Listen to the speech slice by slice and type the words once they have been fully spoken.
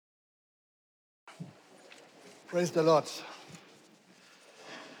Praise the Lord.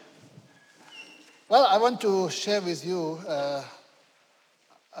 Well, I want to share with you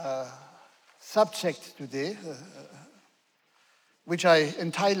a subject today, which I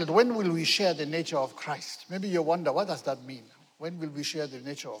entitled, When Will We Share the Nature of Christ? Maybe you wonder, what does that mean? When will we share the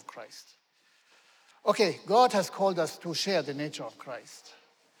nature of Christ? Okay, God has called us to share the nature of Christ.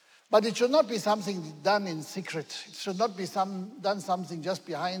 But it should not be something done in secret. It should not be done something just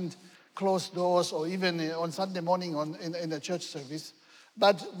behind closed doors or even on Sunday morning in a church service.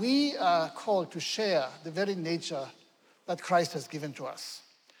 But we are called to share the very nature that Christ has given to us.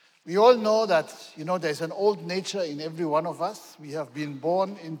 We all know that, there's an old nature in every one of us. We have been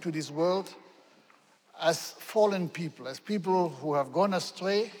born into this world as fallen people, as people who have gone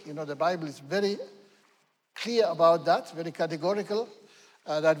astray. The Bible is very clear about that, very categorical.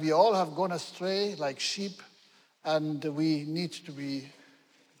 That we all have gone astray like sheep, and we need to be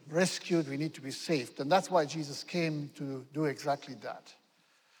rescued, we need to be saved. And that's why Jesus came to do exactly that.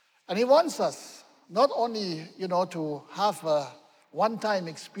 And he wants us not only, to have a one-time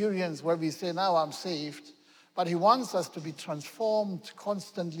experience where we say, now I'm saved, but he wants us to be transformed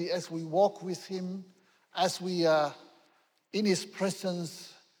constantly as we walk with him, as we are in his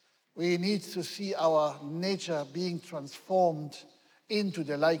presence. We need to see our nature being transformed into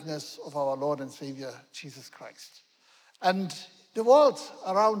the likeness of our Lord and Savior, Jesus Christ. And the world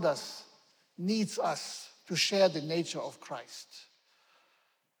around us needs us to share the nature of Christ.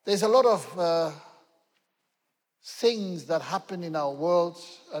 There's a lot of things that happen in our world,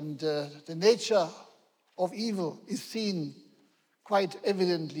 and the nature of evil is seen quite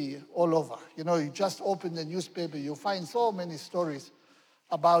evidently all over. You just open the newspaper, you find so many stories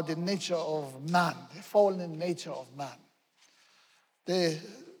about the nature of man, the fallen nature of man. The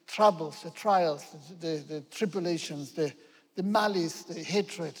troubles, the trials, the tribulations, the malice, the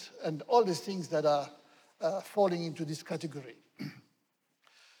hatred, and all these things that are falling into this category.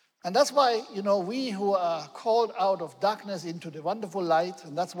 And that's why, we who are called out of darkness into the wonderful light,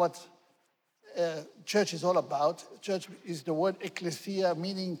 and that's what church is all about. Church is the word ecclesia,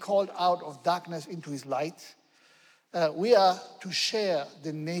 meaning called out of darkness into his light. We are to share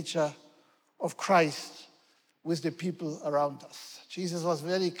the nature of Christ with the people around us. Jesus was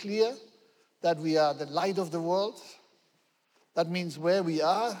very clear that we are the light of the world. That means where we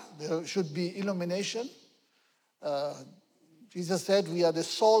are, there should be illumination. Jesus said we are the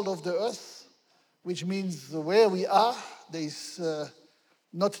salt of the earth, which means where we are, there is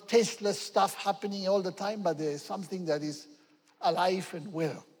not tasteless stuff happening all the time, but there is something that is alive and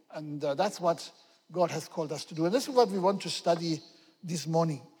well. And that's what God has called us to do. And this is what we want to study this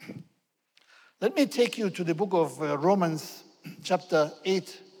morning. Let me take you to the book of Romans, chapter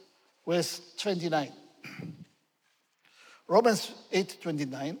 8, verse 29. Romans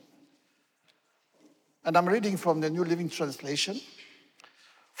 8:29. And I'm reading from the New Living Translation.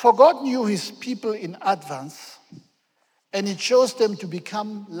 For God knew his people in advance, and he chose them to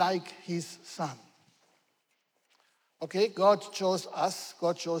become like his son. Okay, God chose us,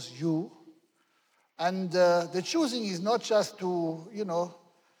 God chose you. And the choosing is not just to,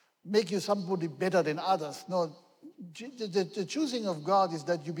 make you somebody better than others. No, the choosing of God is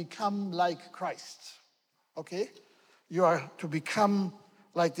that you become like Christ. Okay? You are to become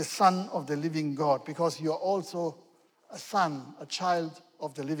like the Son of the living God, because you are also a son, a child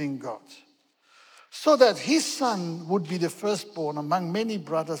of the living God. So that his son would be the firstborn among many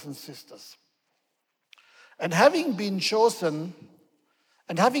brothers and sisters. And having chosen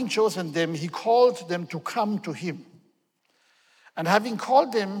them, he called them to come to him. And having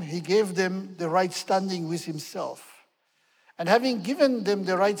called them, he gave them the right standing with himself. And having given them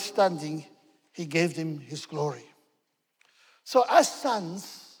the right standing, he gave them his glory. So as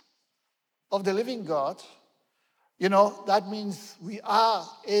sons of the living God, that means we are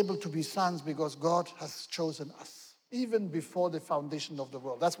able to be sons because God has chosen us, even before the foundation of the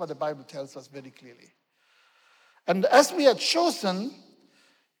world. That's what the Bible tells us very clearly. And as we are chosen,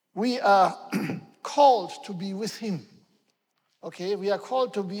 we are called to be with him. Okay, we are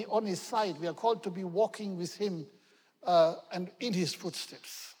called to be on his side. We are called to be walking with him and in his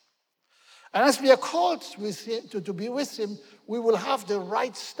footsteps. And as we are called with him, to be with him, we will have the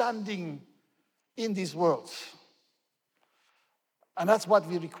right standing in this world. And that's what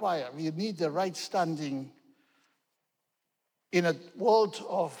we require. We need the right standing in a world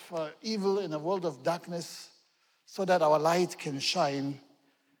of evil, in a world of darkness, so that our light can shine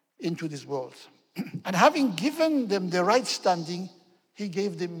into this world. And having given them the right standing, he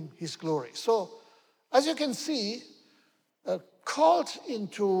gave them his glory. So, as you can see, called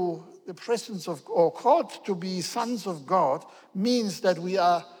into the presence of, or called to be sons of God, means that we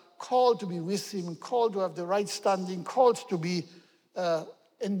are called to be with him, called to have the right standing, called to be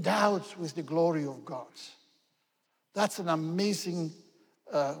endowed with the glory of God. That's an amazing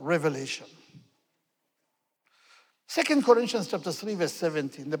revelation. 2 Corinthians chapter 3, verse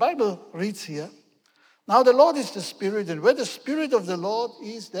 17. The Bible reads here, "Now the Lord is the Spirit, and where the Spirit of the Lord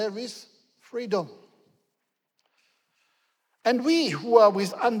is, there is freedom. And we who are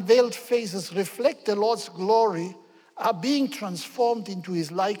with unveiled faces reflect the Lord's glory, are being transformed into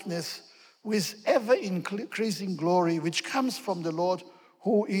his likeness with ever-increasing glory, which comes from the Lord,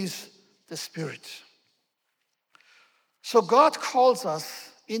 who is the Spirit." So God calls us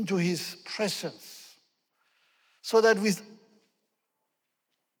into his presence so that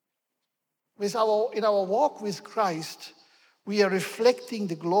in our walk with Christ, we are reflecting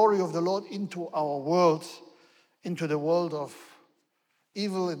the glory of the Lord into our world, into the world of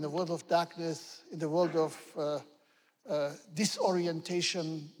evil, in the world of darkness, in the world of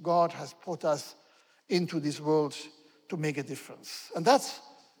disorientation. God has put us into this world to make a difference. And that's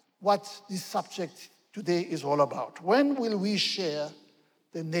what this subject today is all about. When will we share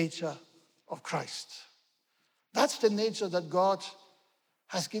the nature of Christ? That's the nature that God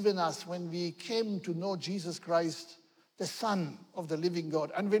has given us when we came to know Jesus Christ, the Son of the living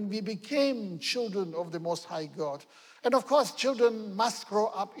God, and when we became children of the Most High God. And of course, children must grow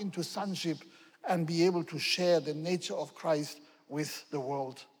up into sonship and be able to share the nature of Christ with the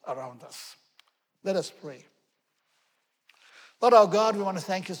world around us. Let us pray. Lord our God, we want to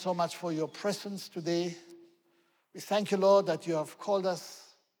thank you so much for your presence today. We thank you, Lord, that you have called us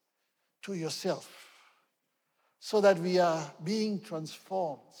to yourself so that we are being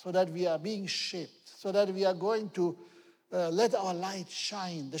transformed, so that we are being shaped, so that we are going to let our light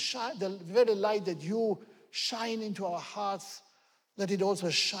shine, the very light that you shine into our hearts, let it also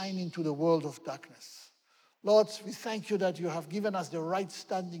shine into the world of darkness. Lord, we thank you that you have given us the right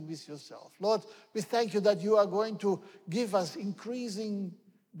standing with yourself. Lord, we thank you that you are going to give us increasing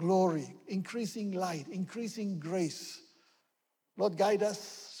glory, increasing light, increasing grace. Lord, guide us,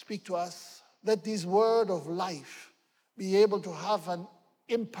 speak to us. Let this word of life be able to have an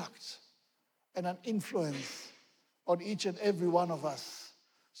impact and an influence on each and every one of us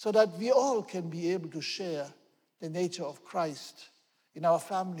so that we all can be able to share the nature of Christ in our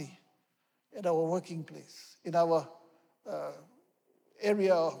family, in our working place, in our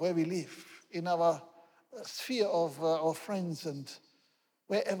area where we live, in our sphere of our friends and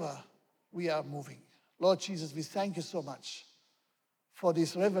wherever we are moving. Lord Jesus, we thank you so much for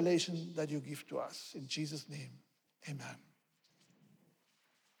this revelation that you give to us. In Jesus' name, amen.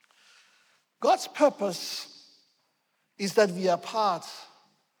 God's purpose is that we are part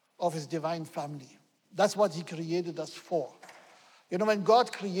of his divine family. That's what he created us for. You know, when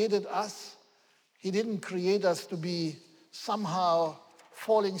God created us, he didn't create us to be somehow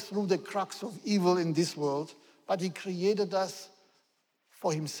falling through the cracks of evil in this world, but he created us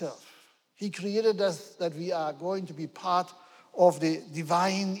for himself. He created us that we are going to be part of the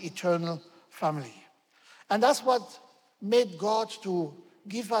divine, eternal family. And that's what made God to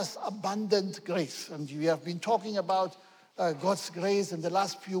give us abundant grace. And we have been talking about God's grace in the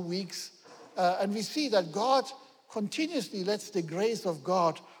last few weeks. And we see that God continuously lets the grace of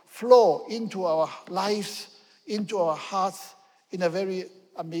God flow into our lives, into our hearts in a very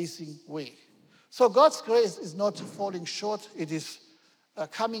amazing way. So God's grace is not falling short. It is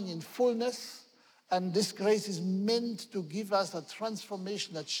coming in fullness. And this grace is meant to give us a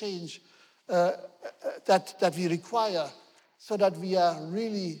transformation, a change that we require so that we are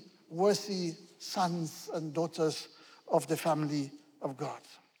really worthy sons and daughters of the family of God.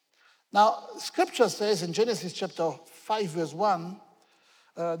 Now, Scripture says in Genesis chapter 5, verse 1,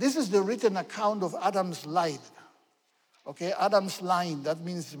 this is the written account of Adam's line. Okay, Adam's line, that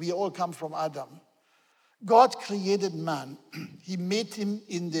means we all come from Adam. God created man. He made him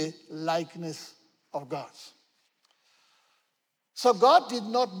in the likeness of God. So God did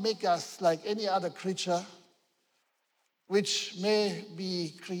not make us like any other creature, which may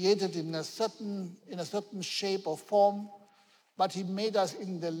be created in a certain shape or form, but he made us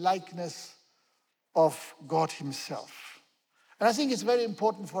in the likeness of God himself. And I think it's very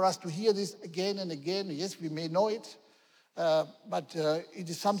important for us to hear this again and again. Yes, we may know it, but it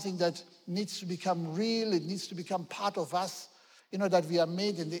is something that needs to become real. It needs to become part of us, that we are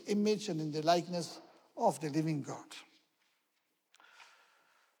made in the image and in the likeness of the living God.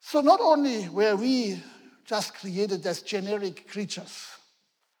 So not only were we just created as generic creatures,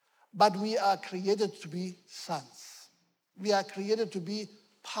 but we are created to be sons. We are created to be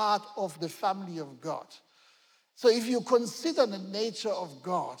part of the family of God. So if you consider the nature of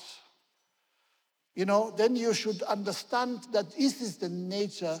God, then you should understand that this is the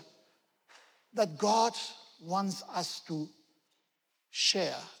nature that God wants us to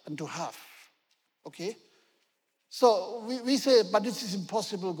share and to have. Okay? So we say, but this is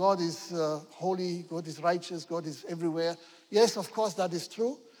impossible. God is holy, God is righteous, God is everywhere. Yes, of course, that is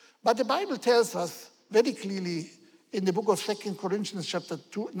true. But the Bible tells us very clearly in the book of 2 Corinthians chapter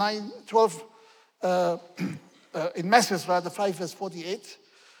 12, in Message rather, 5 verse 48,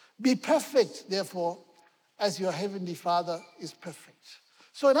 be perfect, therefore, as your heavenly Father is perfect.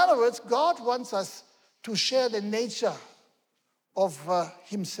 So in other words, God wants us to share the nature of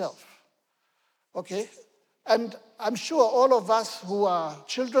himself. Okay? And I'm sure all of us who are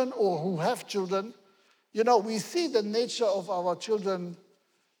children or who have children, we see the nature of our children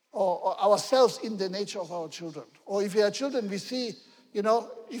or ourselves in the nature of our children. Or if we are children, we see,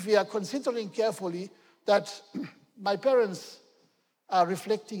 if we are considering carefully that my parents are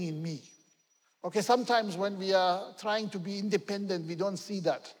reflecting in me. Okay, sometimes when we are trying to be independent, we don't see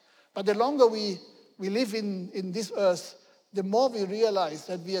that. But the longer we live in this earth, the more we realize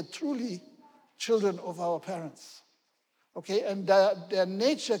that we are truly children of our parents. Okay, and their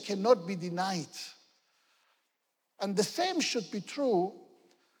nature cannot be denied. And the same should be true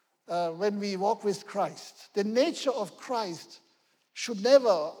when we walk with Christ. The nature of Christ should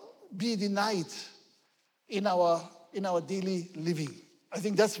never be denied in our daily living. I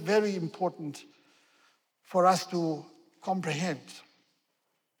think that's very important for us to comprehend.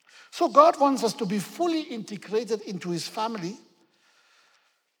 So God wants us to be fully integrated into his family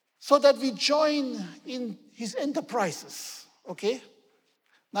so that we join in his enterprises, okay?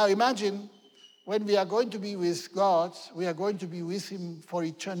 Now imagine when we are going to be with God, we are going to be with him for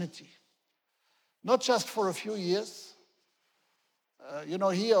eternity. Not just for a few years.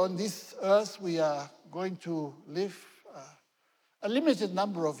 Here on this earth, we are going to live a limited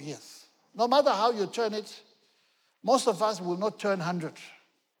number of years. No matter how you turn it, most of us will not turn 100.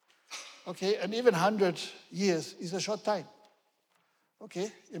 Okay, and even 100 years is a short time.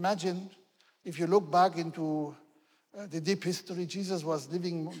 Okay, imagine if you look back into the deep history, Jesus was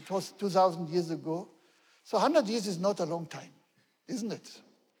living 2,000 years ago. So 100 years is not a long time, isn't it?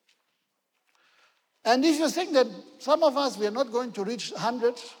 And if you think that some of us, we are not going to reach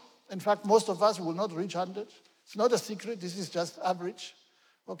 100, in fact, most of us will not reach 100. It's not a secret, this is just average.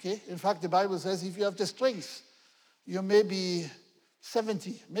 Okay, in fact, the Bible says if you have the strength, you may be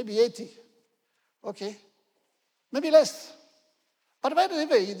 70, maybe 80. Okay, maybe less. But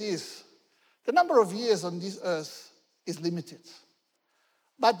whatever it is, the number of years on this earth is limited.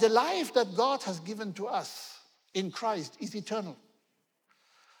 But the life that God has given to us in Christ is eternal.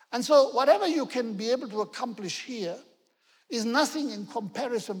 And so whatever you can be able to accomplish here is nothing in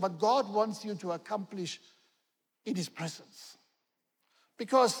comparison what God wants you to accomplish in his presence.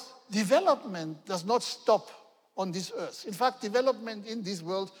 Because development does not stop on this earth. In fact, development in this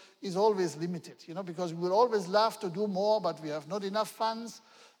world is always limited, because we will always love to do more, but we have not enough funds.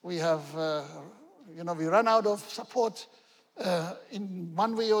 We have, we run out of support in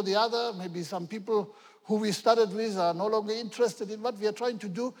one way or the other. Maybe some people who we started with are no longer interested in what we are trying to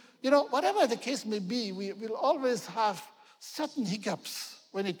do. Whatever the case may be, we will always have certain hiccups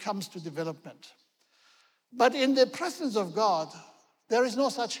when it comes to development. But in the presence of God, there is no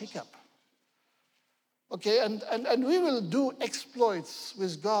such hiccup. Okay, and we will do exploits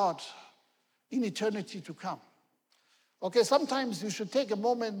with God in eternity to come. Okay, sometimes you should take a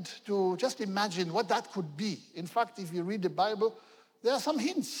moment to just imagine what that could be. In fact, if you read the Bible, there are some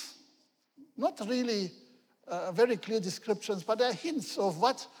hints. Not really very clear descriptions, but there are hints of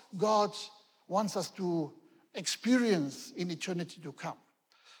what God wants us to experience in eternity to come.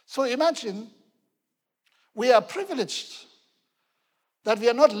 So imagine we are privileged that we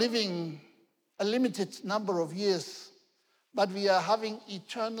are not living a limited number of years, but we are having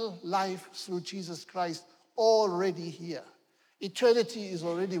eternal life through Jesus Christ already here. Eternity is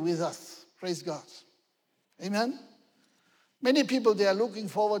already with us. Praise God. Amen? Many people, they are looking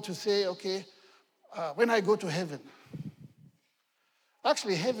forward to say, okay, when I go to heaven.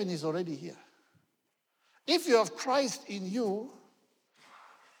 Actually, heaven is already here. If you have Christ in you,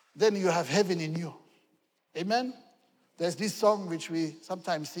 then you have heaven in you. Amen? There's this song which we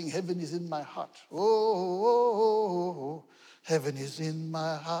sometimes sing, heaven is in my heart. Oh, heaven is in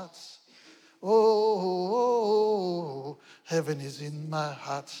my heart. Oh, heaven is in my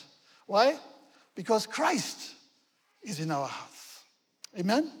heart. Why? Because Christ is in our hearts.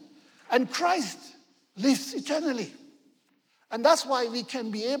 Amen? And Christ lives eternally. And that's why we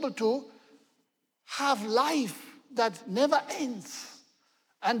can be able to have life that never ends.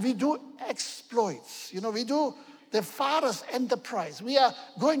 And we do exploits. We do the Father's enterprise. We are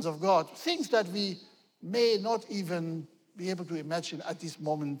going of God, things that we may not even be able to imagine at this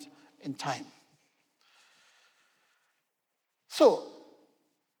moment in time. So,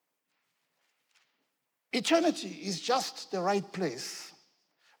 eternity is just the right place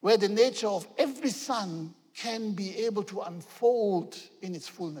where the nature of every son can be able to unfold in its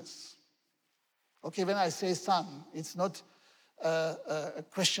fullness. Okay, when I say son, it's not a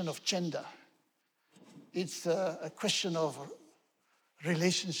question of gender. It's a question of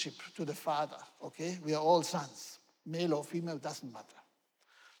relationship to the Father, okay? We are all sons. Male or female, doesn't matter.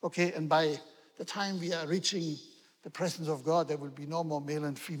 Okay, and by the time we are reaching the presence of God, there will be no more male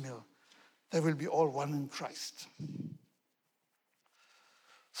and female. There will be all one in Christ.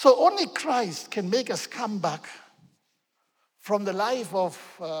 So only Christ can make us come back from the life of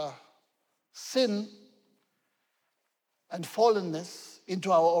sin and fallenness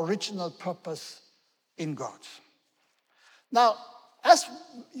into our original purpose in God. Now, as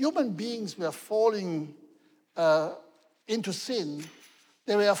human beings were falling into sin,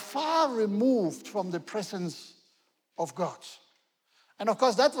 they were far removed from the presence of God. And of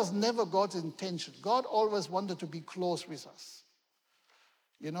course, that was never God's intention. God always wanted to be close with us.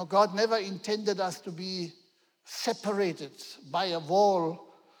 You know, God never intended us to be separated by a wall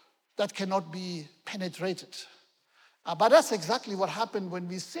that cannot be penetrated. But that's exactly what happened when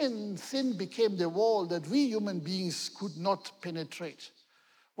we sinned. Sin became the wall that we human beings could not penetrate.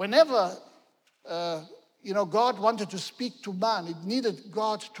 Whenever God wanted to speak to man, it needed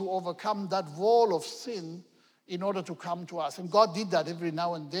God to overcome that wall of sin in order to come to us. And God did that every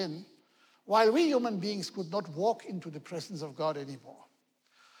now and then, while we human beings could not walk into the presence of God anymore.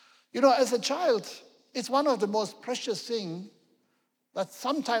 You know, as a child, it's one of the most precious things that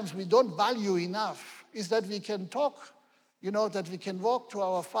sometimes we don't value enough, is that we can talk, that we can walk to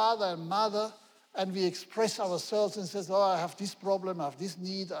our father and mother and we express ourselves and says, oh, I have this problem, I have this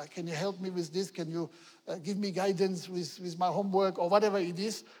need, can you help me with this? Can you give me guidance with my homework or whatever it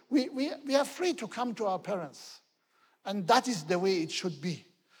is? We are free to come to our parents. And that is the way it should be.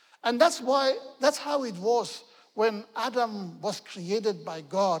 And that's how it was when Adam was created by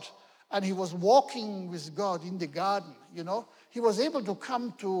God and he was walking with God in the garden, He was able to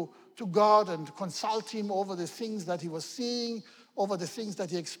come to God and consult him over the things that he was seeing, over the things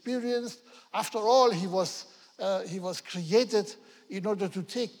that he experienced. After all, he was created in order to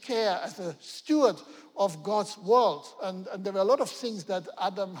take care as a steward of God's world. And there were a lot of things that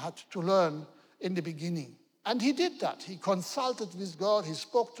Adam had to learn in the beginning. And he did that. He consulted with God. He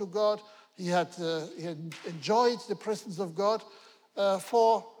spoke to God. He had enjoyed the presence of God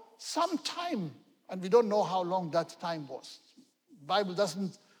for some time. And we don't know how long that time was. The Bible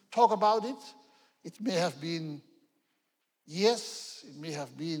doesn't talk about it. It may have been years. It may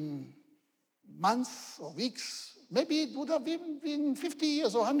have been months or weeks. Maybe it would have even been 50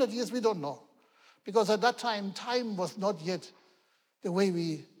 years or 100 years. We don't know. Because at that time was not yet the way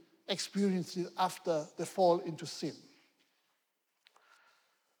we experienced it after the fall into sin.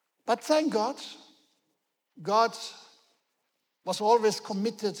 But thank God, God was always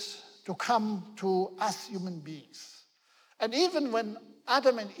committed to come to us human beings. And even when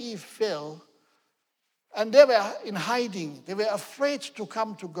Adam and Eve fell, and they were in hiding, they were afraid to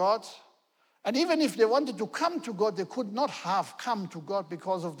come to God. And even if they wanted to come to God, they could not have come to God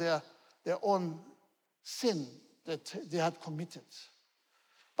because of their own sin that they had committed.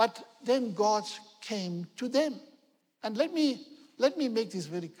 But then God came to them. And let me make this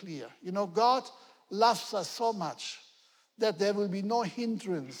very clear. God loves us so much that there will be no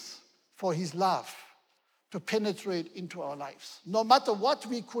hindrance for his love to penetrate into our lives. No matter what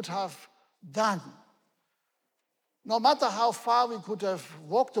we could have done, no matter how far we could have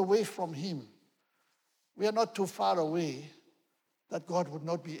walked away from him, we are not too far away that God would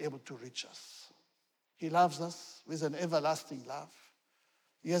not be able to reach us. He loves us with an everlasting love.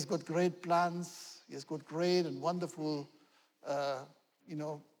 He has got great plans. He has got great and wonderful,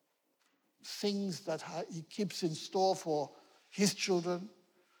 things that he keeps in store for his children.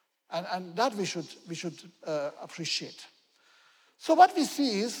 And that we should appreciate. So what we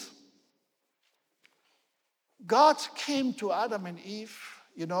see is God came to Adam and Eve,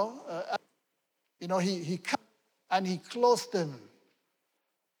 he came and he clothed them.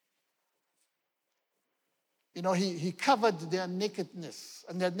 He covered their nakedness,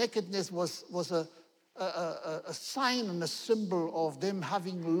 and their nakedness was a sign and a symbol of them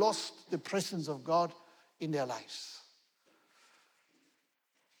having lost the presence of God in their lives.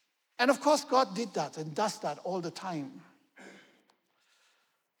 And of course, God did that and does that all the time.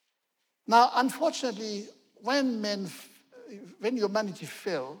 Now, unfortunately, when humanity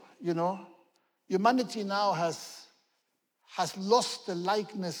fell, humanity now has has lost the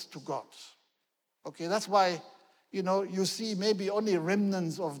likeness to God. Okay, that's why, you see maybe only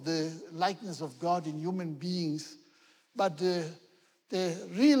remnants of the likeness of God in human beings, but the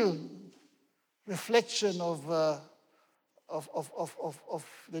real reflection of the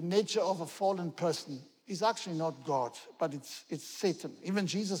nature of a fallen person is actually not God, but it's Satan. Even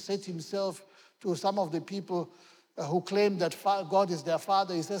Jesus said himself to some of the people who claim that God is their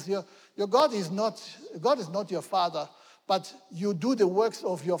father. He says, your God is not your father, but you do the works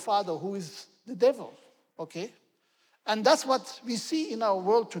of your father, who is the devil. Okay? And that's what we see in our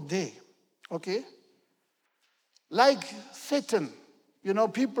world today. Okay? Like Satan,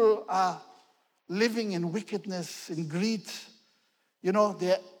 people are living in wickedness, in greed.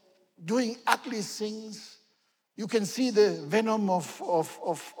 They're doing ugly things. You can see the venom of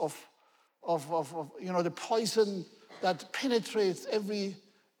the poison that penetrates every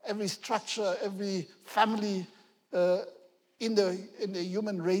structure, every family in the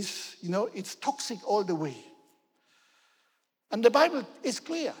human race. It's toxic all the way. And the Bible is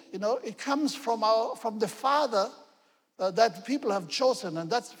clear. It comes from the Father that people have chosen, and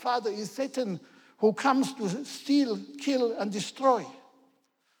that Father is Satan, who comes to steal, kill, and destroy.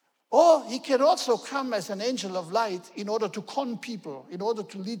 Or he can also come as an angel of light in order to con people, in order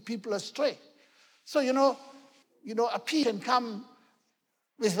to lead people astray. So, a thief can come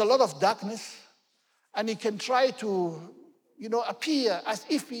with a lot of darkness, and he can try to, appear as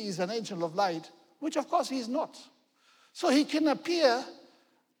if he is an angel of light, which of course he is not. So he can appear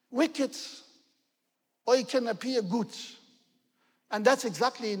wicked, or he can appear good. And that's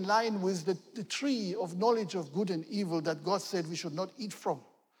exactly in line with the tree of knowledge of good and evil that God said we should not eat from.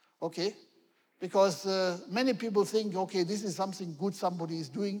 Okay? Because many people think, okay, this is something good somebody is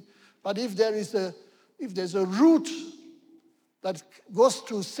doing. But if there's a root that goes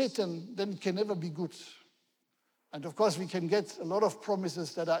to Satan, then it can never be good. And of course, we can get a lot of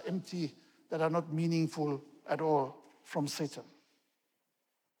promises that are empty, that are not meaningful at all from Satan.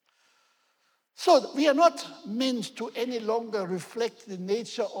 So we are not meant to any longer reflect the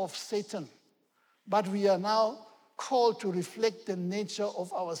nature of Satan, but we are now called to reflect the nature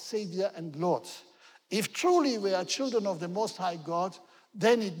of our Savior and Lord. If truly we are children of the Most High God,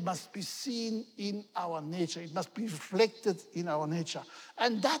 then it must be seen in our nature. It must be reflected in our nature.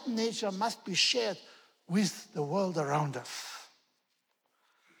 And that nature must be shared with the world around us.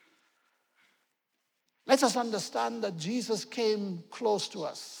 Let us understand that Jesus came close to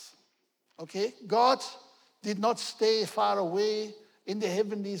us. Okay? God did not stay far away in the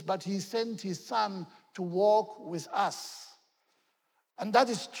heavenlies, but he sent his Son to walk with us. And that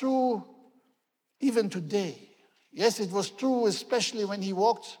is true even today. Yes, it was true especially when he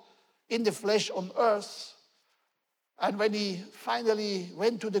walked in the flesh on earth, and when he finally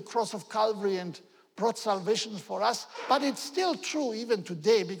went to the cross of Calvary and brought salvation for us. But it's still true even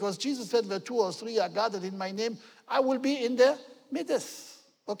today, because Jesus said, where 2 or 3 are gathered in my name, I will be in their midst.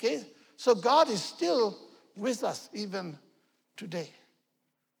 Okay? So God is still with us even today.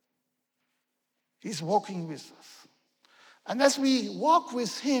 He's walking with us. And as we walk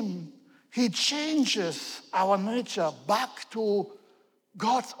with him, he changes our nature back to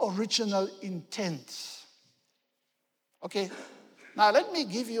God's original intent. Okay, now let me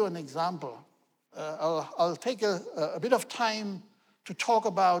give you an example. I'll take a bit of time to talk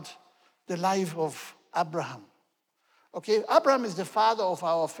about the life of Abraham. Okay, Abraham is the father of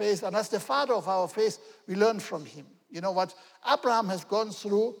our faith, and as the father of our faith, we learn from him. You know what Abraham has gone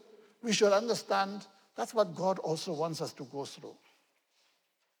through, we should understand that's what God also wants us to go through.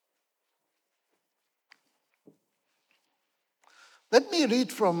 Let me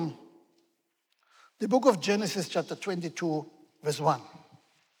read from the book of Genesis chapter 22, verse 1.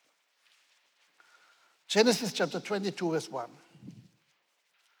 Genesis chapter 22, verse 1.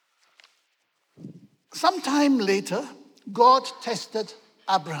 Sometime later, God tested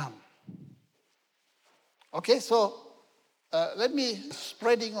Abraham. Okay, so let me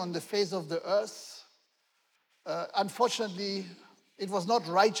spreading on the face of the earth. Unfortunately, it was not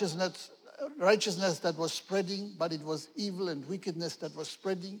righteousness that was spreading, but it was evil and wickedness that was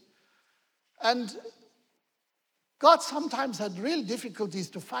spreading. And God sometimes had real difficulties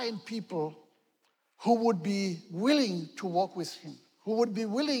to find people who would be willing to walk with him, who would be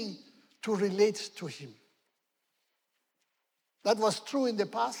willing to relate to him. That was true in the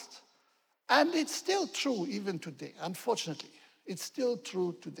past, and it's still true even today, unfortunately. It's still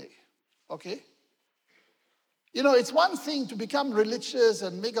true today, okay? You know, it's one thing to become religious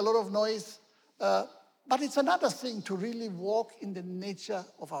and make a lot of noise, but it's another thing to really walk in the nature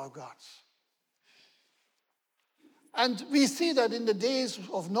of our God. And we see that in the days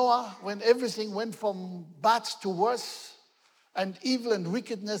of Noah, when everything went from bad to worse, and evil and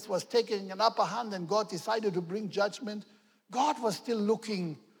wickedness was taking an upper hand and God decided to bring judgment, God was still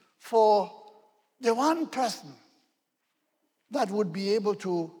looking for the one person that would be able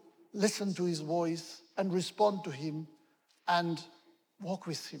to listen to his voice and respond to him and walk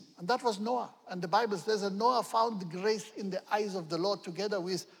with him. And that was Noah. And the Bible says that Noah found grace in the eyes of the Lord together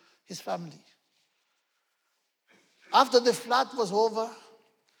with his family. After the flood was over,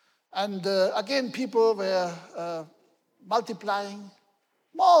 and again people were multiplying,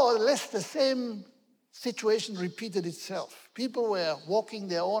 more or less the same situation repeated itself. People were walking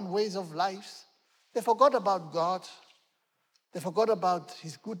their own ways of life. They forgot about God. They forgot about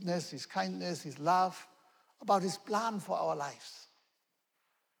his goodness, his kindness, his love, about his plan for our lives.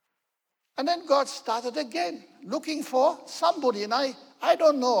 And then God started again, looking for somebody. And I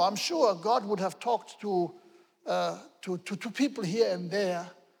don't know, I'm sure God would have talked to people here and there,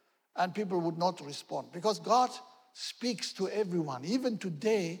 and people would not respond. Because God speaks to everyone. Even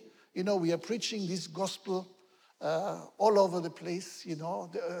today, we are preaching this gospel all over the place.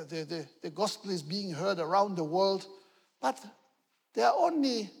 The gospel is being heard around the world. But there are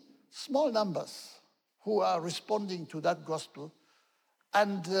only small numbers who are responding to that gospel.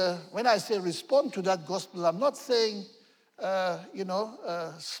 And when I say respond to that gospel, I'm not saying,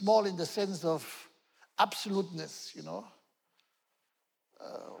 small in the sense of absoluteness,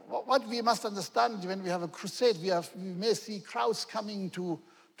 What we must understand when we have a crusade, we may see crowds coming to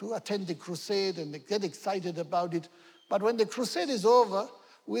attend the crusade and they get excited about it. But when the crusade is over,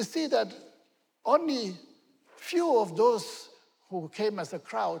 we see that only few of those who came as a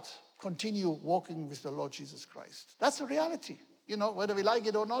crowd continue walking with the Lord Jesus Christ. That's a reality, whether we like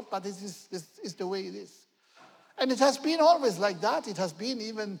it or not, but this is the way it is. And it has been always like that. It has been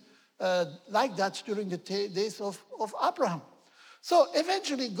even like that during the days of Abraham. So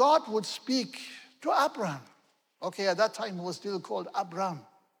eventually God would speak to Abraham. Okay, at that time he was still called Abraham,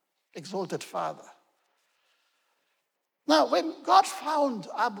 exalted father. Now, when God found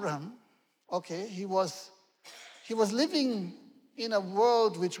Abraham, okay, he was living in a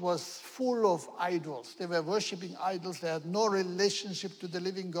world which was full of idols. They were worshiping idols. They had no relationship to the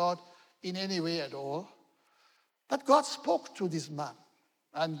living God in any way at all. But God spoke to this man.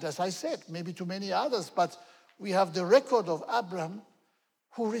 And as I said, maybe to many others, but we have the record of Abraham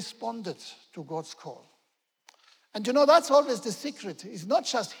who responded to God's call. And that's always the secret. It's not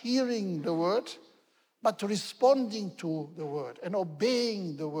just hearing the word, but to responding to the word and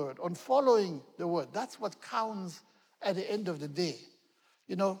obeying the word and following the word. That's what counts at the end of the day.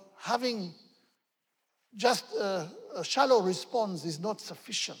 Having just a shallow response is not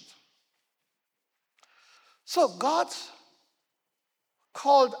sufficient. So God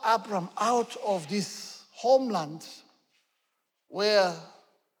called Abram out of this homeland where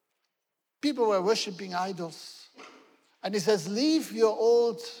people were worshiping idols. And he says, leave your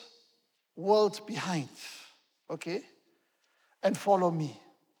old world behind, okay, and follow me.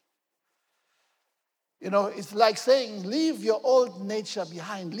 It's like saying, leave your old nature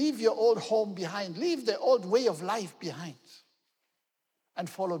behind, leave your old home behind, leave the old way of life behind, and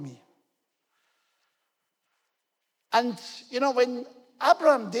follow me. And, when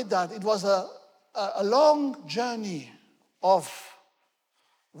Abraham did that, it was a long journey of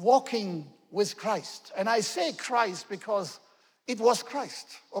walking with Christ. And I say Christ because it was Christ,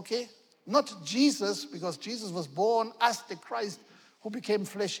 okay? Not Jesus, because Jesus was born as the Christ who became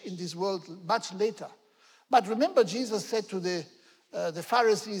flesh in this world much later. But remember, Jesus said to the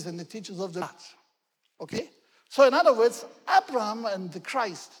Pharisees and the teachers of the law, okay? So in other words, Abraham and the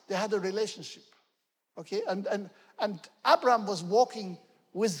Christ, they had a relationship, okay? And Abraham was walking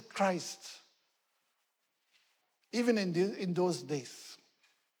with Christ, even in those days.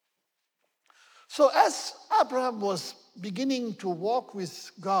 So as Abraham was beginning to walk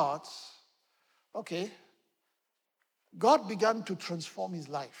with God, okay, God began to transform his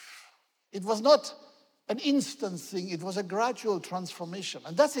life. It was not an instant thing, it was a gradual transformation.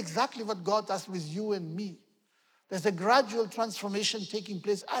 And that's exactly what God does with you and me. There's a gradual transformation taking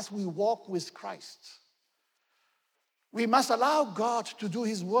place as we walk with Christ. We must allow God to do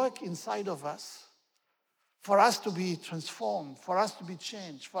his work inside of us for us to be transformed, for us to be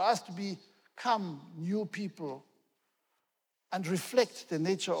changed, for us to become new people and reflect the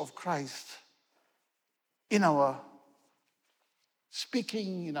nature of Christ in our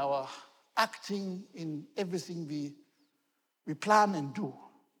speaking, in our acting, in everything we plan and do.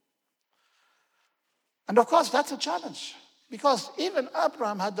 And of course, that's a challenge because even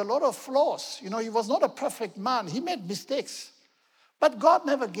Abraham had a lot of flaws. He was not a perfect man. He made mistakes. But God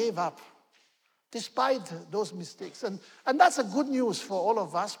never gave up. despite those mistakes. And that's a good news for all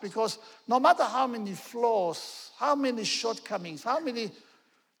of us, because no matter how many flaws, how many shortcomings, how many,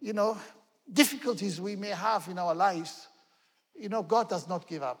 difficulties we may have in our lives, God does not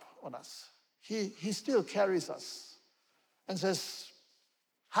give up on us. He still carries us and says,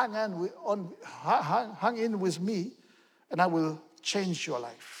 hang in with me, and I will change your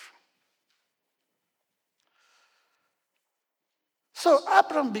life. So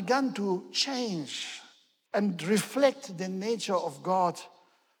Abram began to change and reflect the nature of God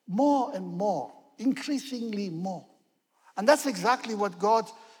more and more, increasingly more. And that's exactly what God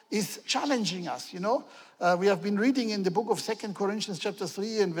is challenging us, We have been reading in the book of 2 Corinthians chapter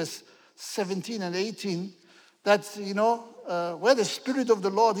 3 and verse 17 and 18 that, where the Spirit of the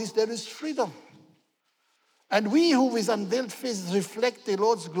Lord is, there is freedom. And we who with unveiled faces reflect the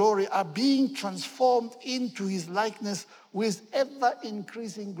Lord's glory are being transformed into his likeness with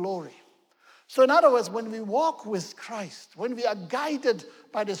ever-increasing glory. So in other words, when we walk with Christ, when we are guided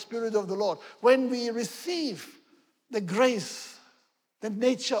by the Spirit of the Lord, when we receive the grace, the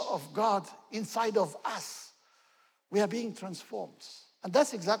nature of God inside of us, we are being transformed. And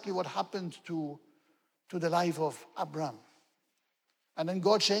that's exactly what happened to the life of Abram. And then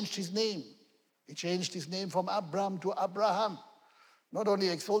God changed his name. He changed his name from Abram to Abraham. Not only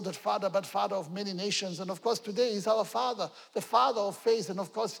exalted father, but father of many nations. And of course, today he's our father, the father of faith. And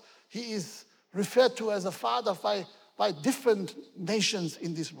of course, he is referred to as a father by different nations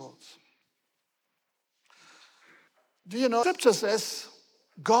in this world. Do you know, Scripture says,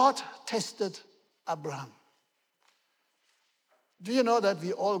 God tested Abraham. Do you know that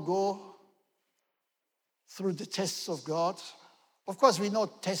we all go through the tests of God? Of course, we know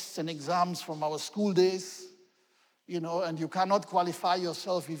tests and exams from our school days, and you cannot qualify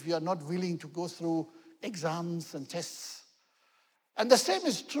yourself if you are not willing to go through exams and tests. And the same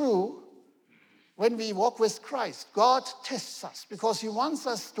is true when we walk with Christ. God tests us because he wants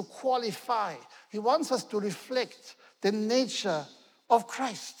us to qualify. He wants us to reflect the nature of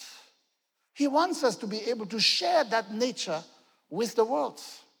Christ. He wants us to be able to share that nature with the world.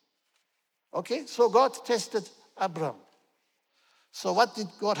 Okay, so God tested Abram. So what did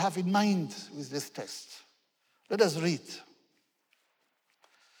God have in mind with this test? Let us read.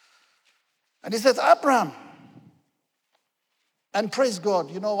 And he says, Abram, and praise God.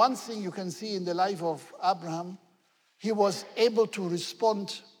 One thing you can see in the life of Abraham, he was able to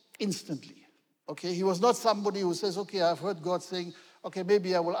respond instantly. Okay, he was not somebody who says, okay, I've heard God saying, okay,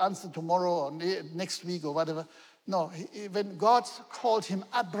 maybe I will answer tomorrow or next week or whatever. No, when God called him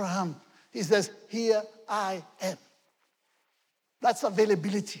Abraham, he says, here I am. That's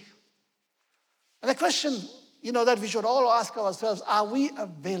availability. And the question, that we should all ask ourselves, are we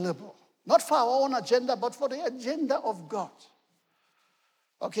available? Not for our own agenda, but for the agenda of God.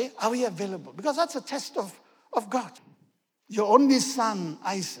 Okay, are we available? Because that's a test of God. Your only son,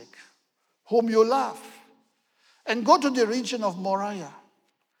 Isaac, whom you love, and go to the region of Moriah.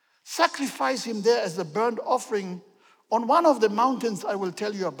 Sacrifice him there as a burnt offering on one of the mountains I will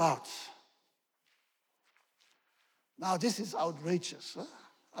tell you about. Now, this is outrageous. Huh?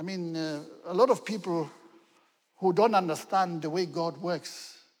 I mean, a lot of people who don't understand the way God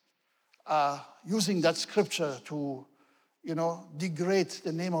works are using that scripture to, degrade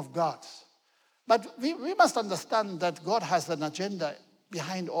the name of God. But we must understand that God has an agenda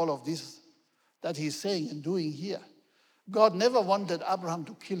behind all of this that he's saying and doing here. God never wanted Abraham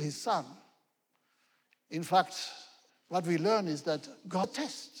to kill his son. In fact, what we learn is that God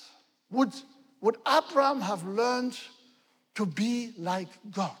tests. Would Abraham have learned to be like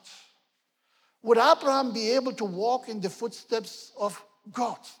God? Would Abraham be able to walk in the footsteps of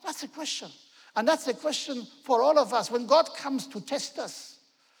God? That's a question. And that's a question for all of us. When God comes to test us,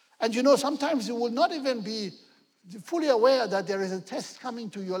 and sometimes you will not even be fully aware that there is a test coming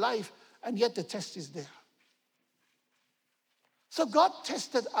to your life, and yet the test is there. So God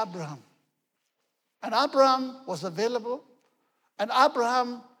tested Abraham. And Abraham was available, and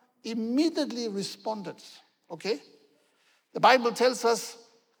Abraham immediately responded. Okay? The Bible tells us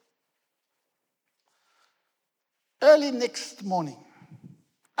early next morning,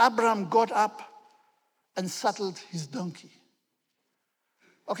 Abraham got up and saddled his donkey.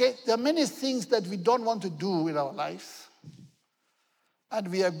 Okay, there are many things that we don't want to do in our lives, and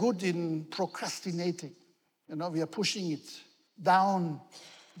we are good in procrastinating. We are pushing it down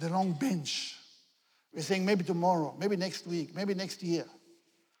the long bench. We're saying maybe tomorrow, maybe next week, maybe next year.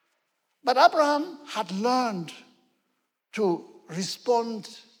 But Abraham had learned to respond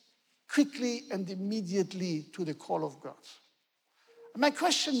quickly and immediately to the call of God. My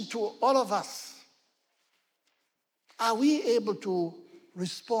question to all of us, are we able to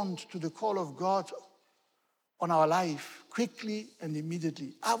respond to the call of God on our life quickly and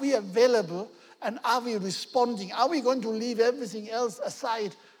immediately? Are we available and are we responding? Are we going to leave everything else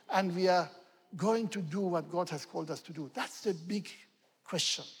aside and we are going to do what God has called us to do? That's the big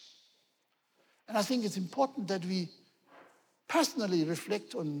question. And I think it's important that we personally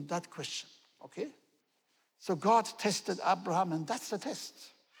reflect on that question, okay? So God tested Abraham, and that's the test.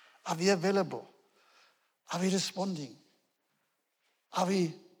 Are we available? Are we responding? Are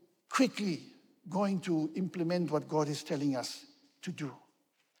we quickly going to implement what God is telling us to do?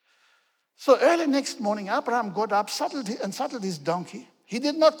 So early next morning, Abraham got up and saddled his donkey. He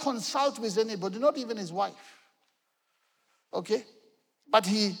did not consult with anybody, not even his wife. Okay? But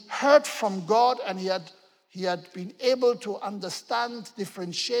he heard from God, and he had been able to understand,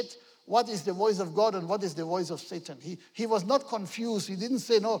 differentiate what is the voice of God and what is the voice of Satan. He was not confused. He didn't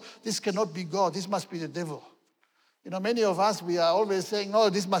say, no, this cannot be God. This must be the devil. You know, many of us, we are always saying, no,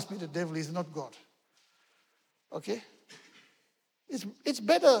 this must be the devil. He's not God. Okay? It's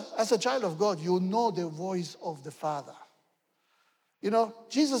better as a child of God, you know the voice of the Father. You know,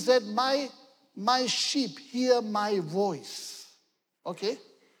 Jesus said, my sheep hear my voice. Okay?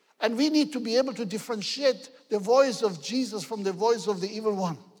 And we need to be able to differentiate the voice of Jesus from the voice of the evil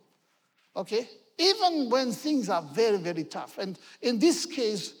one. Okay? Even when things are very, very tough. And in this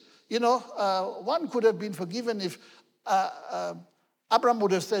case, you know, one could have been forgiven if Abraham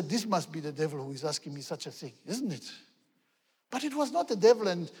would have said, this must be the devil who is asking me such a thing, isn't it? But it was not the devil,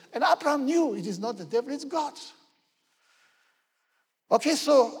 and Abraham knew it is not the devil, it's God. Okay,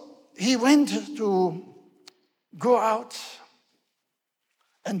 so he went to go out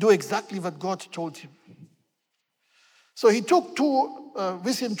and do exactly what God told him. So he took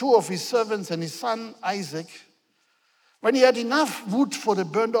with him two of his servants and his son Isaac. When he had enough wood for the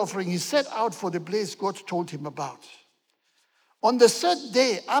burnt offering, he set out for the place God told him about. On the third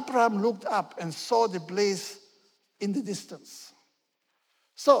day, Abraham looked up and saw the place in the distance.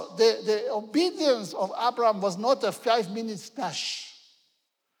 So the obedience of Abraham was not a 5-minute dash.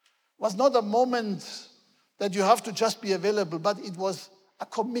 Was not a moment that you have to just be available, but it was a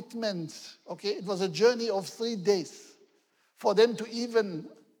commitment, okay? It was a journey of 3 days for them to even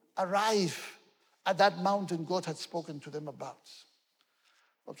arrive at that mountain God had spoken to them about,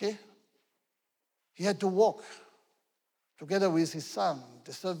 okay? He had to walk together with his son,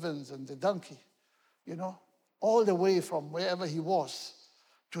 the servants, and the donkey, you know, all the way from wherever he was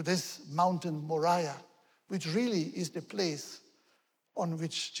to this mountain Moriah, which really is the place on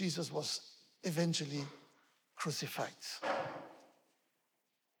which Jesus was eventually crucified.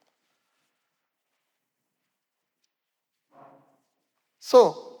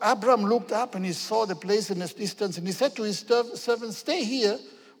 So Abraham looked up and he saw the place in the distance, and he said to his servant, stay here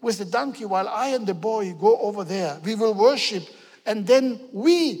with the donkey while I and the boy go over there. We will worship, and then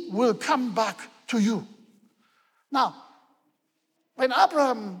we will come back to you. Now, when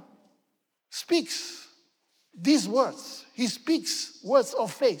Abraham speaks these words, he speaks words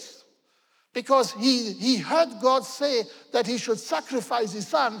of faith, because he heard God say that he should sacrifice his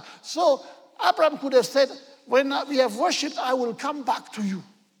son. So Abraham could have said, when we have worshipped, I will come back to you.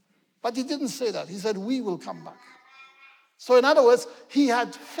 But he didn't say that. He said, we will come back. So in other words, he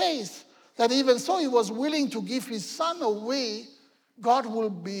had faith that even so he was willing to give his son away, God will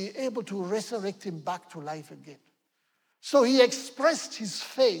be able to resurrect him back to life again. So he expressed his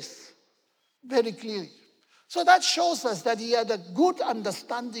faith very clearly. So that shows us that he had a good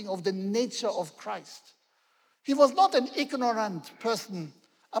understanding of the nature of Christ. He was not an ignorant person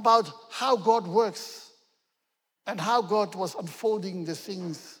about how God works and how God was unfolding the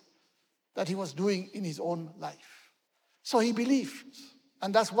things that he was doing in his own life. So he believed.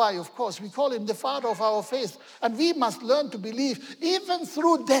 And that's why, of course, we call him the father of our faith. And we must learn to believe, even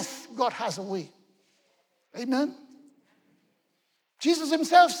through death, God has a way. Amen? Jesus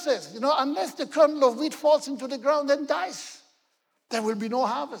himself says, unless the kernel of wheat falls into the ground and dies, there will be no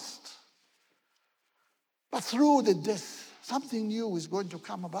harvest. But through the death, something new is going to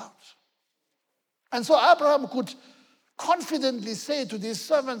come about. And so Abraham could confidently say to these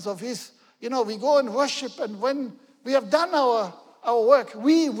servants of his, we go and worship, and when we have done our work,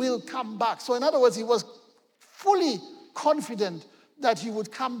 we will come back. So in other words, he was fully confident that he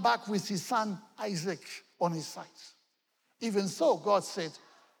would come back with his son Isaac on his side. Even so, God said,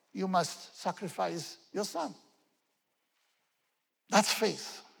 you must sacrifice your son. That's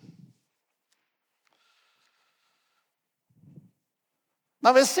faith.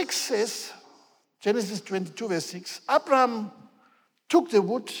 Now verse 6 says, Genesis 22 verse 6, Abraham took the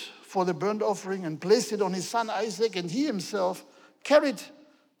wood for the burnt offering and placed it on his son Isaac, and he himself carried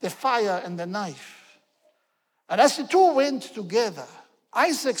the fire and the knife. And as the two went together,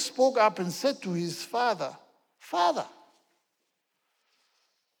 Isaac spoke up and said to his father, "Father."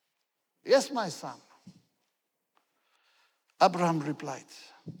 "Yes, my son." Abraham replied.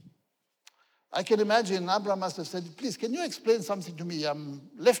 I can imagine Abraham must have said, "Please, can you explain something to me? I'm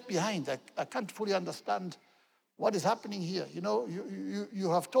left behind. I can't fully understand what is happening here. You know, you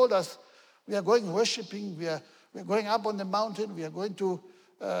have told us we are going worshiping, we're going up on the mountain, we are going to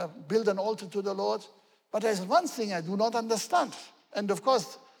build an altar to the Lord. But there's one thing I do not understand." And of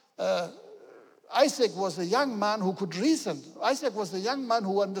course, Isaac was a young man who could reason. Isaac was a young man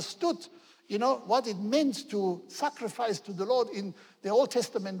who understood, what it meant to sacrifice to the Lord in the Old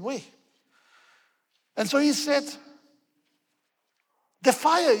Testament way. And so he said, the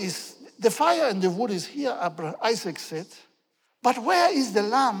fire and the wood is here, Isaac said, but where is the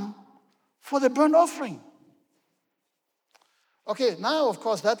lamb for the burnt offering? Okay, now, of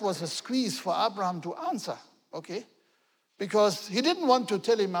course, that was a squeeze for Abraham to answer, okay? Because he didn't want to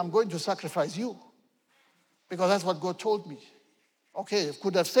tell him, "I'm going to sacrifice you," because that's what God told me. Okay, he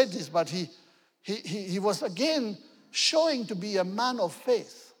could have said this, but he was again showing to be a man of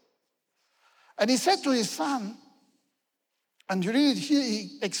faith. And he said to his son, and you read here,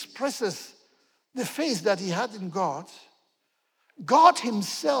 he expresses the faith that he had in God. "God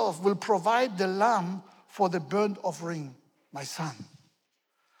himself will provide the lamb for the burnt offering, my son."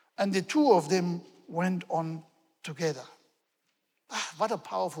 And the two of them went on together. What a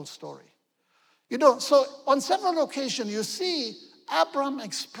powerful story. So on several occasions you see Abraham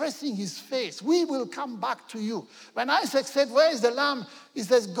expressing his faith. "We will come back to you." When Isaac said, "Where is the lamb?" he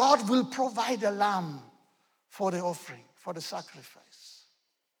says, "God will provide a lamb for the offering, for the sacrifice."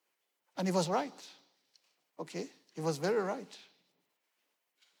 And he was right. Okay, he was very right.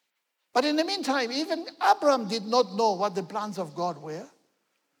 But in the meantime, even Abraham did not know what the plans of God were.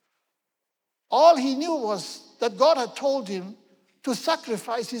 All he knew was that God had told him to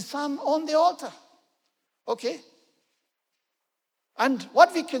sacrifice his son on the altar. Okay? And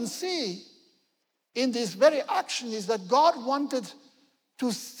what we can see in this very action is that God wanted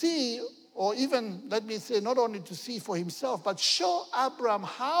to see, or even, let me say, not only to see for himself, but show Abraham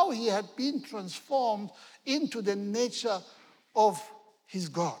how he had been transformed into the nature of his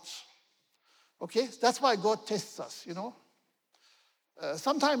God. Okay? That's why God tests us,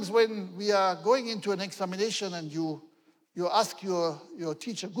 Sometimes when we are going into an examination and you ask your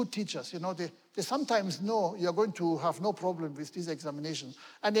teacher, good teachers, they sometimes know you're going to have no problem with this examination.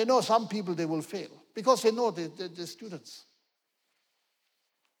 And they know some people they will fail because they know the students.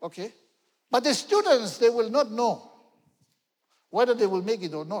 Okay? But the students, they will not know whether they will make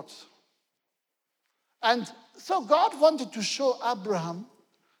it or not. And so God wanted to show Abraham,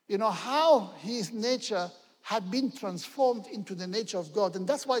 how his nature had been transformed into the nature of God. And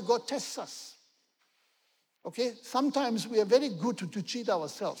that's why God tests us. Okay? Sometimes we are very good to cheat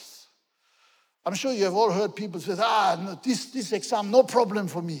ourselves. I'm sure you have all heard people say, no, this exam, no problem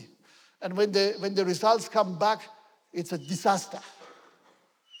for me. And when the results come back, it's a disaster.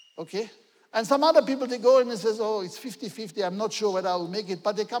 Okay? And some other people, they go in and say, "Oh, it's 50-50, I'm not sure whether I will make it,"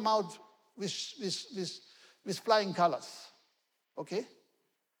 but they come out with flying colors. Okay?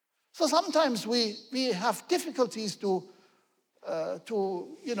 So sometimes we have difficulties to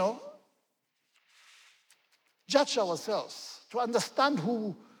judge ourselves, to understand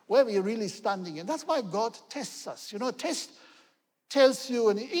where we're really standing. And that's why God tests us. Test tells you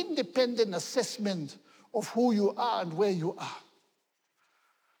an independent assessment of who you are and where you are.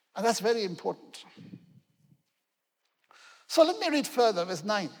 And that's very important. So let me read further, verse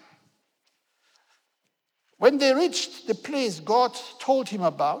 9. When they reached the place God told him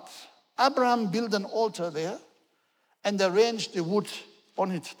about, Abraham built an altar there and arranged the wood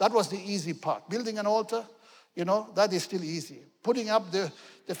on it. That was the easy part. Building an altar, that is still easy. Putting up the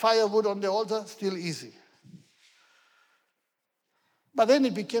firewood on the altar, still easy. But then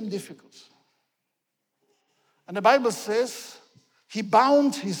it became difficult. And the Bible says, he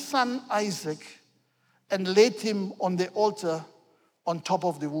bound his son Isaac and laid him on the altar on top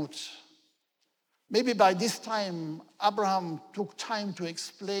of the wood. Maybe by this time, Abraham took time to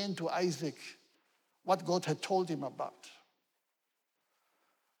explain to Isaac what God had told him about.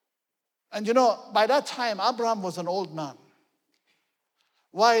 And by that time, Abraham was an old man,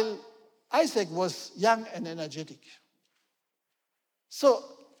 while Isaac was young and energetic. So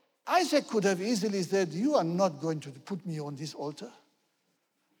Isaac could have easily said, "You are not going to put me on this altar.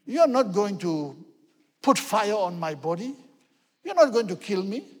 You are not going to put fire on my body. You're not going to kill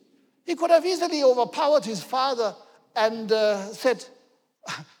me." He could have easily overpowered his father and said,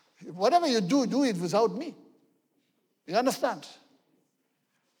 "Whatever you do, do it without me." You understand?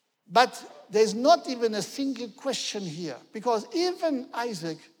 But there's not even a single question here, because even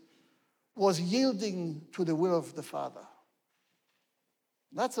Isaac was yielding to the will of the Father.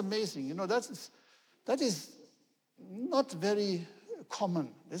 That's amazing. That is not very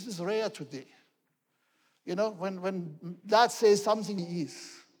common. This is rare today. When dad says something, he is.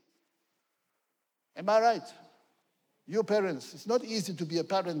 Am I right? You parents, it's not easy to be a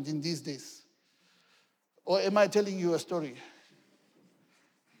parent in these days. Or am I telling you a story?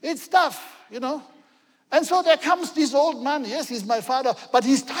 It's tough, And so there comes this old man. Yes, he's my father, but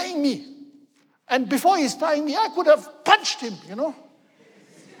he's tying me. And before he's tying me, I could have punched him,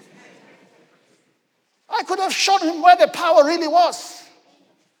 I could have shown him where the power really was.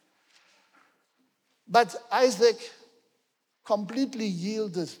 But Isaac completely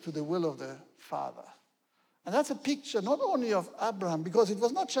yielded to the will of the Father. And that's a picture not only of Abraham, because it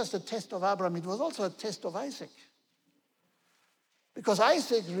was not just a test of Abraham, it was also a test of Isaac. Because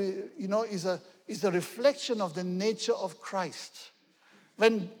Isaac, is a reflection of the nature of Christ.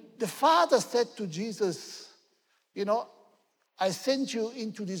 When the Father said to Jesus, I sent you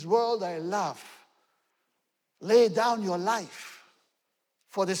into this world I love. Lay down your life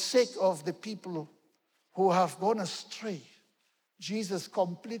for the sake of the people who have gone astray. Jesus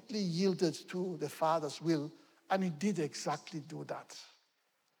completely yielded to the Father's will, and he did exactly do that.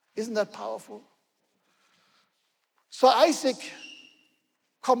 Isn't that powerful? So Isaac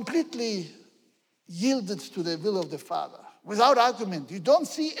completely yielded to the will of the Father without argument. You don't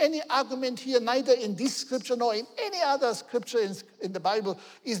see any argument here, neither in this scripture nor in any other scripture in the Bible.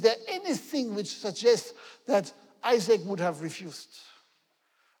 Is there anything which suggests that Isaac would have refused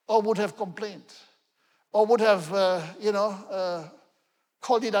or would have complained or would have,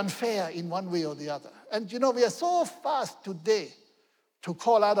 called it unfair in one way or the other? And, we are so fast today to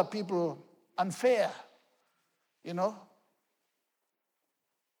call other people unfair,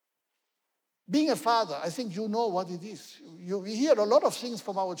 Being a father, I think you know what it is. We hear a lot of things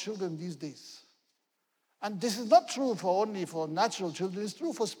from our children these days. And this is not true only for natural children, it's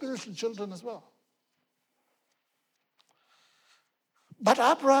true for spiritual children as well. But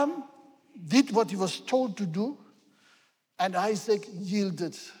Abraham did what he was told to do, and Isaac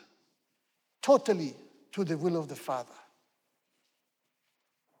yielded totally to the will of the Father.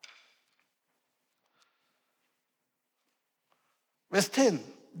 Verse 10,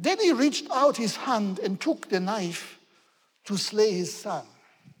 then he reached out his hand and took the knife to slay his son.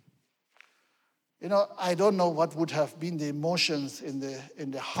 I don't know what would have been the emotions in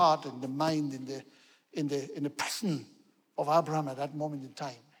the heart and the mind, in the person of Abraham at that moment in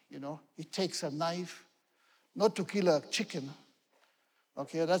time. He takes a knife, not to kill a chicken.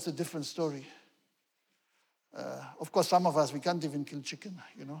 Okay, that's a different story. Of course, some of us, we can't even kill chicken,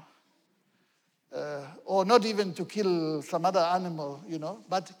 or not even to kill some other animal,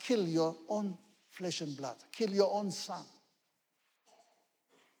 but kill your own flesh and blood, kill your own son.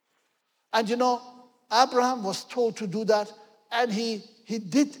 And Abraham was told to do that, and he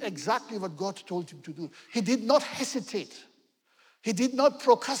did exactly what God told him to do. He did not hesitate. He did not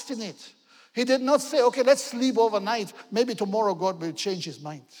procrastinate. He did not say, okay, let's sleep overnight. Maybe tomorrow God will change his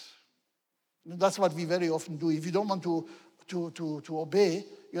mind. That's what we very often do. If you don't want to obey,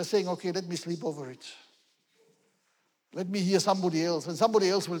 you're saying, okay, let me sleep over it. Let me hear somebody else, and somebody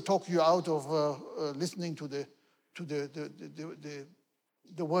else will talk you out of listening to the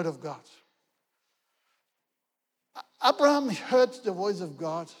word of God. Abraham heard the voice of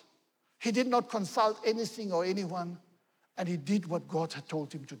God. He did not consult anything or anyone, and he did what God had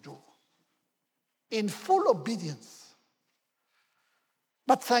told him to do in full obedience.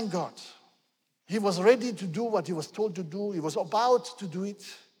 But thank God, he was ready to do what he was told to do. He was about to do it.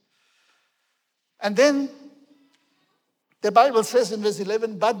 And then the Bible says in verse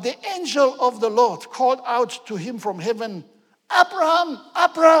 11, but the angel of the Lord called out to him from heaven, Abraham,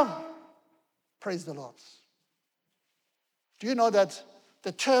 Abraham. Praise the Lord. Do you know that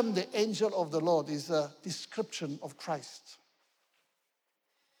the term the angel of the Lord is a description of Christ?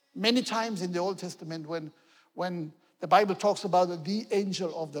 Many times in the Old Testament when the Bible talks about the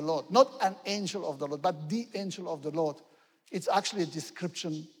angel of the Lord, not an angel of the Lord, but the angel of the Lord, it's actually a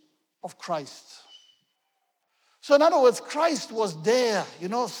description of Christ. So in other words, Christ was there,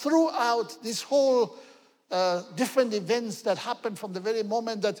 throughout this whole different events that happened from the very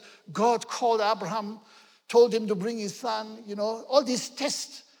moment that God called Abraham, told him to bring his son, all these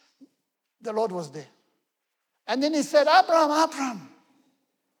tests, the Lord was there. And then he said, Abraham, Abraham.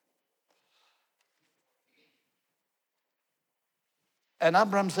 And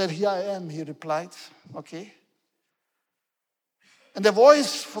Abraham said, here I am, he replied. Okay. And the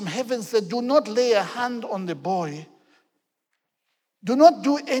voice from heaven said, do not lay a hand on the boy Do not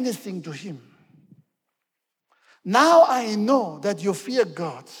do anything to him. Now I know that you fear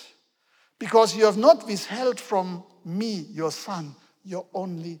God, because you have not withheld from me your son, your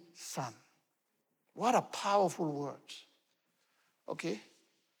only son. What a powerful word. Okay?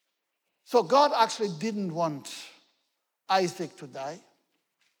 So God actually didn't want Isaac to die,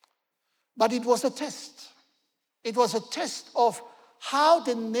 but it was a test. It was a test of how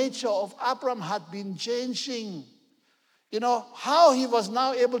the nature of Abraham had been changing. How he was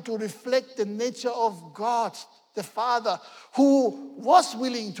now able to reflect the nature of God, the Father, who was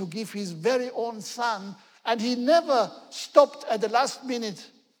willing to give his very own son, and he never stopped at the last minute,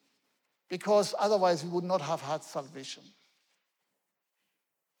 because otherwise we would not have had salvation.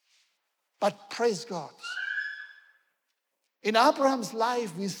 But praise God. In Abraham's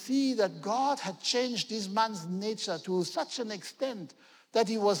life, we see that God had changed this man's nature to such an extent that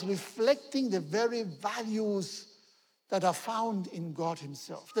he was reflecting the very values that are found in God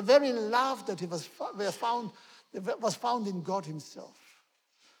himself. The very love that was found in God himself.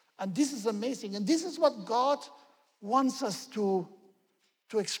 And this is amazing. And this is what God wants us to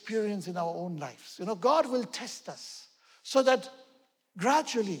experience in our own lives. God will test us so that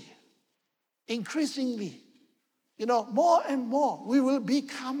gradually, increasingly, more and more, we will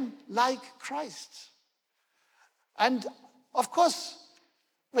become like Christ. And of course,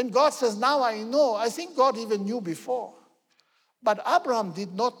 when God says, now I know, I think God even knew before. But Abraham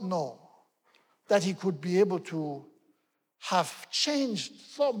did not know that he could be able to have changed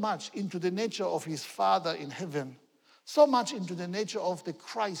so much into the nature of his Father in heaven, so much into the nature of the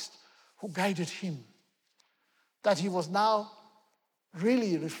Christ who guided him, that he was now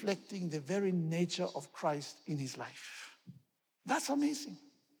really reflecting the very nature of Christ in his life. That's amazing.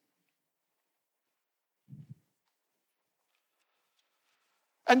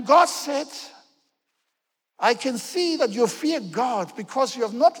 And God said, I can see that you fear God because you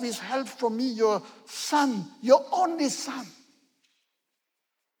have not withheld from me your son, your only son.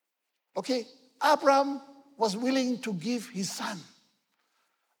 Okay, Abraham was willing to give his son.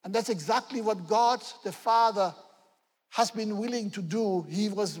 And that's exactly what God, the Father, has been willing to do. He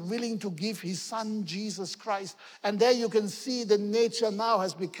was willing to give his son, Jesus Christ. And there you can see the nature now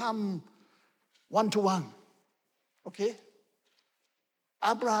has become one-to-one. Okay?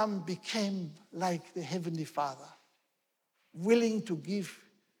 Abraham became like the Heavenly Father, willing to give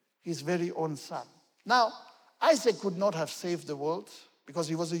his very own son. Now, Isaac could not have saved the world because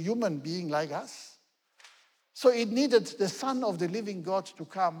he was a human being like us. So it needed the Son of the living God to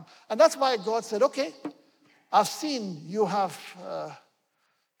come. And that's why God said, okay, I've seen you have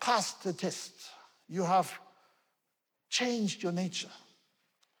passed the test. You have changed your nature.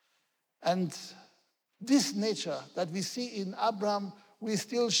 And this nature that we see in Abraham, we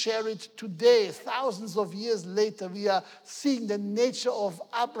still share it today. Thousands of years later, we are seeing the nature of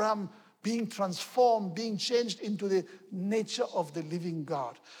Abraham being transformed, being changed into the nature of the living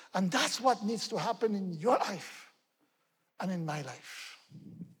God. And that's what needs to happen in your life and in my life.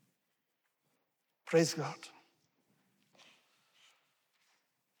 Praise God.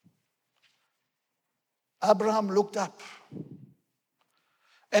 Abraham looked up,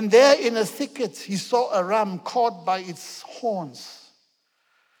 and there in a thicket he saw a ram caught by its horns.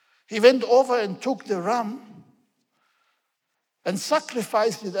 He went over and took the ram and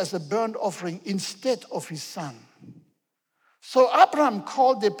sacrificed it as a burnt offering instead of his son. So Abraham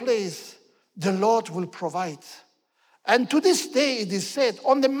called the place, the Lord will provide. And to this day it is said,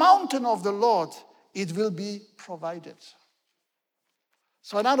 on the mountain of the Lord it will be provided.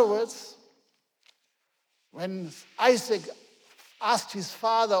 So in other words, when Isaac asked his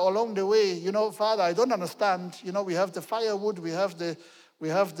father along the way, Father, I don't understand. We have the firewood, we have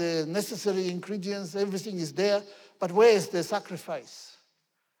the necessary ingredients, everything is there, but where is the sacrifice?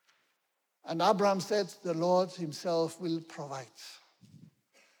 And Abraham said, the Lord himself will provide.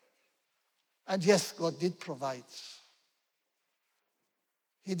 And yes, God did provide.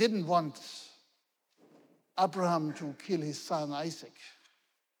 He didn't want Abraham to kill his son Isaac.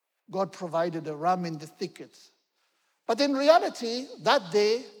 God provided a ram in the thicket. But in reality, that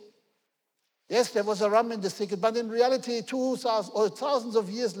day, yes, there was a ram in the thicket, but in reality, 2,000 or thousands of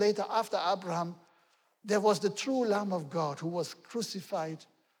years later, after Abraham, there was the true Lamb of God who was crucified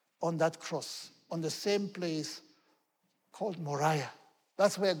on that cross, on the same place called Moriah.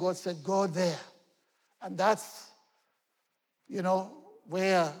 That's where God said, go there. And that's,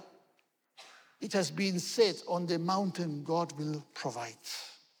 where it has been said, on the mountain God will provide.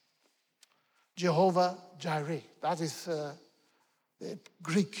 Jehovah Jireh, that is the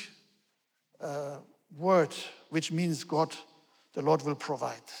Greek word which means God, the Lord will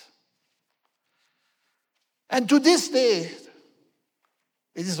provide. And to this day,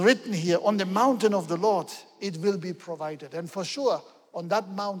 It is written here, on the mountain of the Lord, it will be provided. And for sure, on that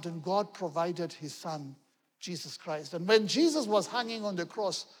mountain, God provided his son, Jesus Christ. And when Jesus was hanging on the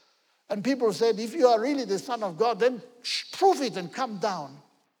cross, and people said, if you are really the Son of God, then prove it and come down.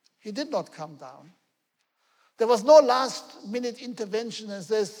 He did not come down. There was no last-minute intervention and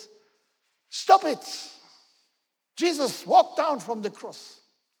says, stop it. Jesus walked down from the cross.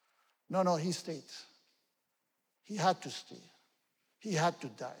 No, he stayed. He had to stay. He had to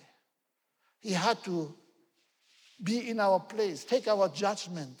die. He had to be in our place, take our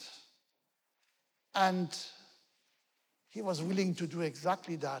judgment. And he was willing to do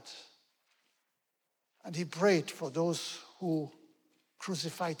exactly that. And he prayed for those who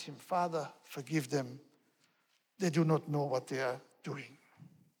crucified him. Father, forgive them. They do not know what they are doing.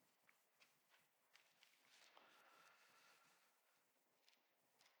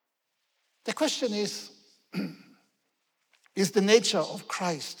 The question is the nature of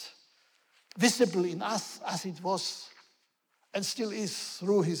Christ visible in us as it was and still is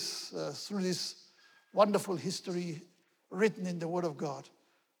through this wonderful history written in the Word of God?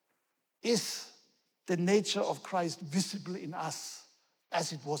 Is the nature of Christ visible in us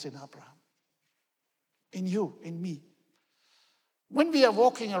as it was in Abraham? In you, in me. When we are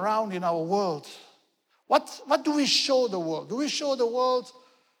walking around in our world, what do we show the world? Do we show the world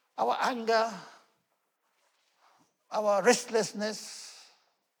our anger, our restlessness,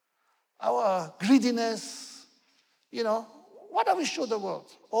 our greediness? What do we show the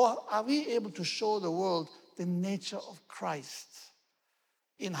world? Or are we able to show the world the nature of Christ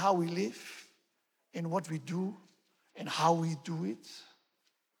in how we live, in what we do, and how we do it?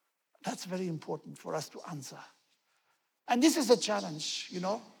 That's very important for us to answer. And this is a challenge,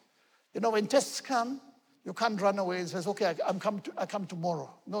 when tests come, you can't run away and say, okay, I come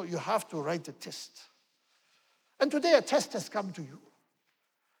tomorrow. No, you have to write the test. And today a test has come to you,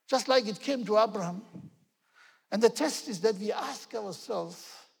 just like it came to Abraham. And the test is that we ask ourselves,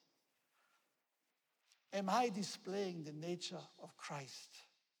 am I displaying the nature of Christ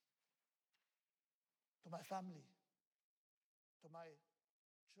to my family, to my